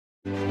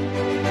See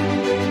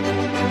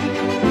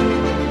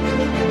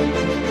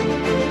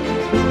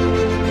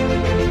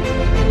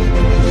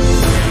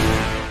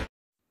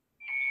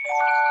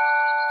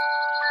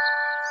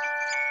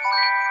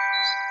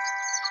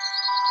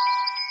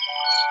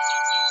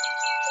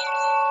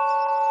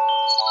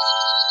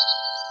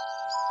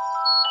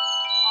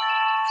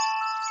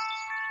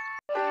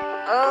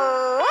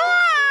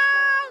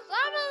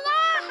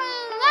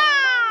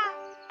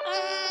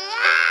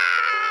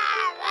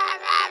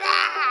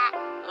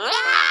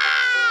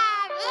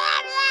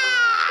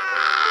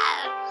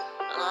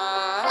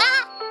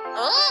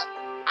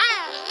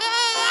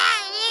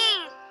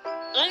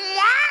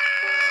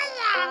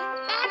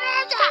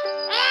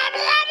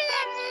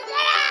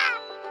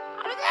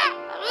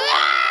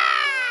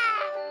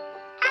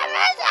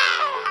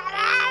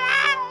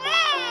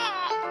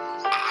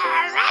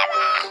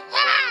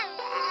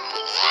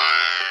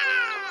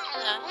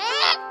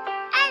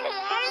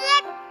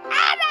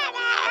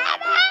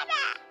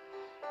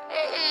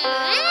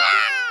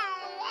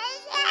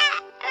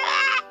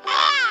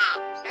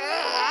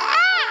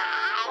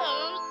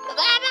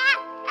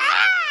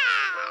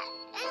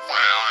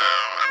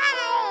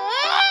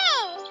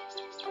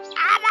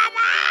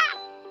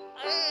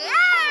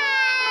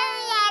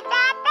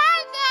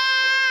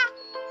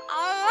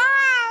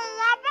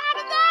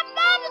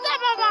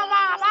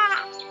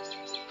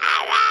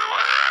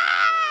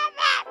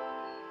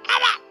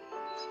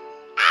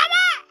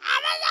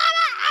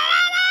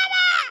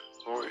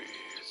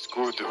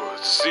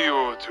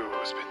you to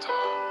hospital.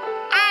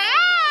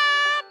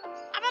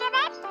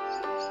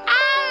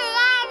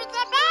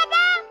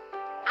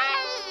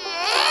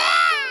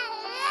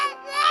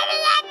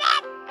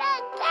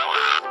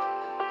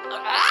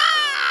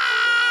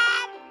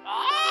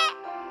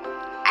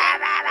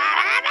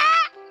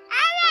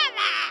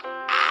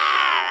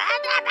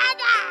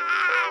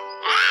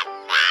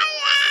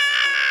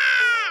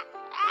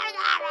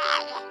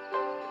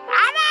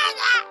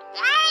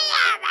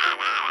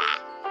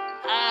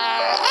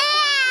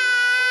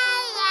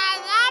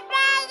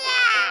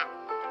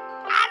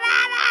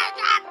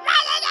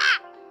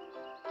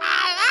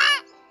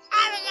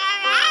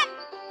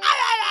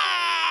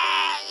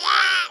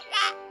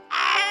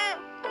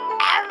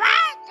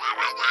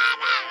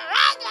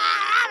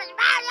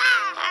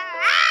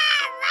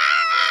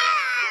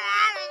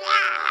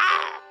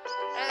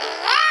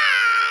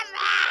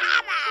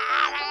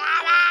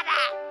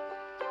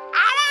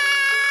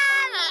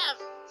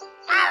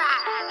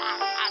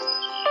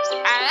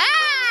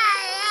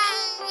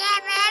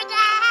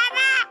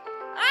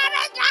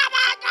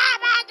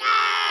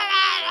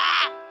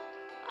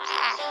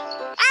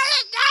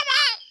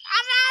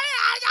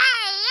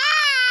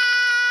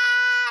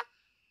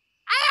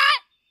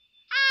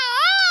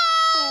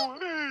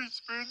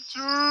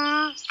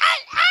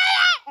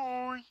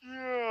 Oh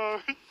yeah,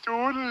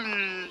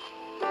 totally.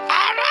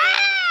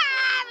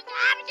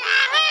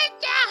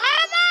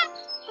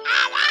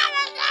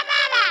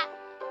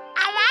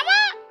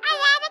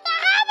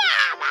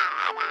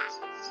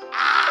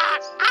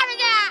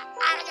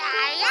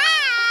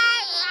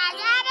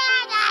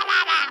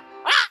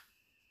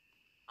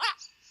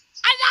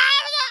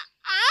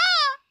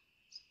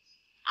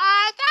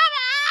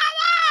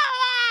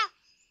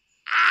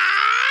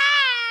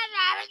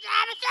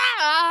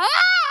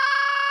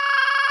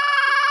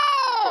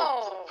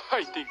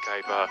 I think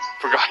I've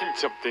forgotten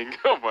something.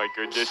 Oh my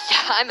goodness.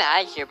 I'm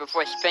out of here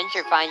before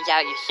Spencer finds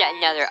out you set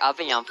another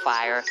oven on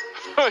fire.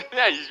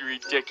 That is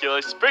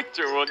ridiculous.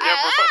 Spencer will never.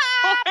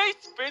 Oh, hey,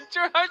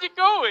 Spencer, how's it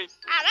going? It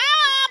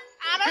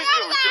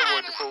was so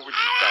wonderful when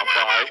you stopped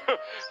by.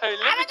 Hey,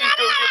 let me just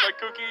go get my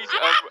cookies.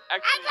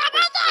 Actually,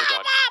 wait, hold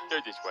on.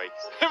 They're this way.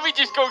 Let me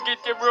just go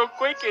get them real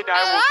quick, and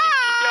I will get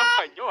you some.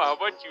 I know how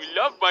much you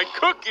love my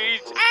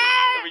cookies.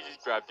 Let me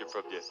just grab them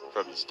from the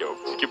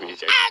stove. Just give me a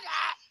second.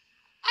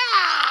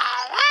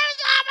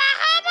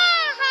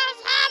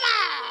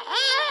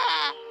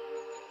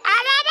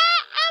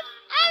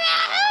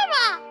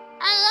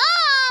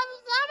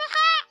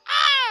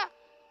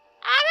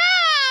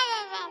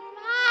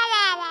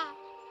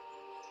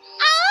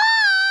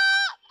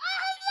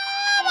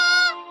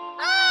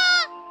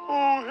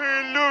 Oh,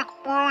 hey, look,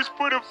 Bruce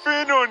put a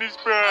fin on his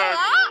back.